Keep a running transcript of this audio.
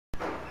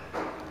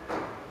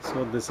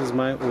So this is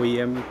my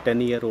OEM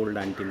 10-year-old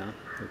antenna.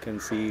 You can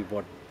see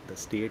what the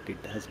state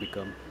it has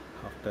become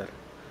after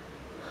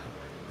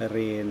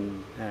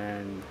rain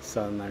and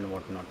sun and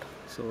whatnot.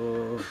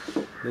 So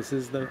this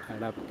is the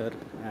adapter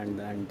and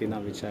the antenna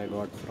which I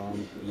got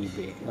from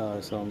eBay,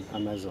 from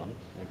Amazon.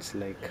 It's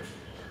like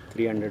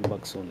 300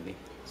 bucks only.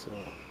 So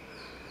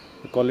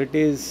the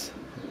quality is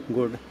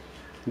good,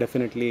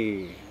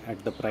 definitely.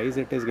 At the price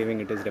it is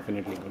giving, it is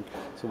definitely good.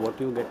 So what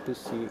you get to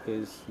see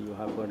is you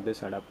have got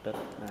this adapter,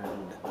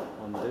 and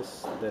on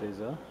this there is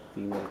a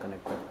female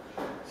connector.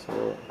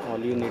 So all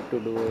you need to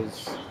do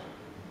is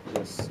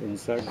just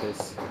insert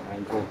this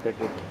and rotate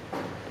it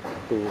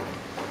to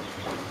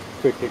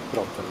fit it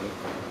properly.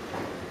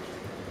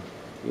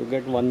 You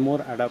get one more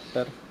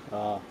adapter,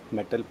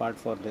 metal part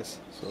for this.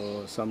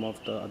 So some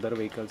of the other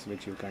vehicles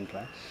which you can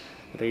try,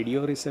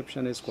 radio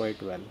reception is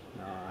quite well.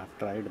 I've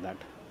tried that.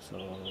 So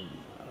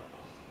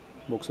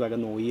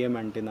Volkswagen OEM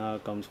antenna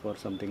comes for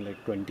something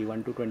like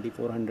 21 to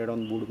 2400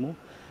 on Woodmo,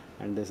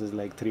 and this is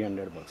like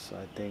 300 bucks. So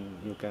I think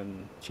you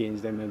can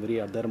change them every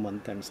other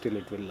month and still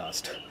it will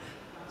last.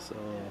 So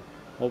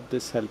hope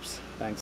this helps. Thanks.